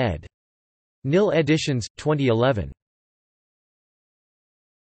 Paris, ed. Nil Editions, 2011.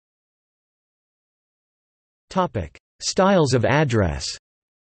 Styles of address.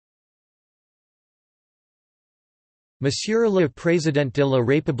 Monsieur le Président de la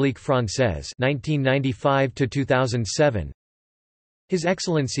République française 1995–2007. His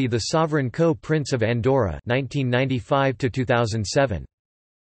Excellency the Sovereign Co-Prince of Andorra 1995–2007.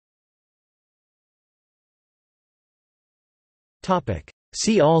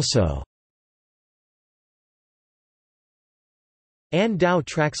 See also: Anne Dow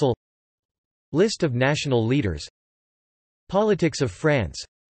Traxel, List of national leaders, Politics of France,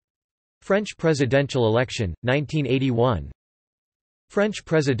 French presidential election, 1981, French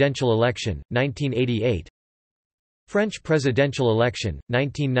presidential election, 1988, French presidential election,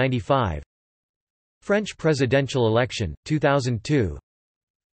 1995, French presidential election, 2002,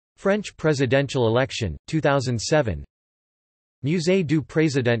 French presidential election, 2007, Musée du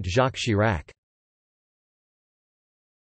Président Jacques Chirac.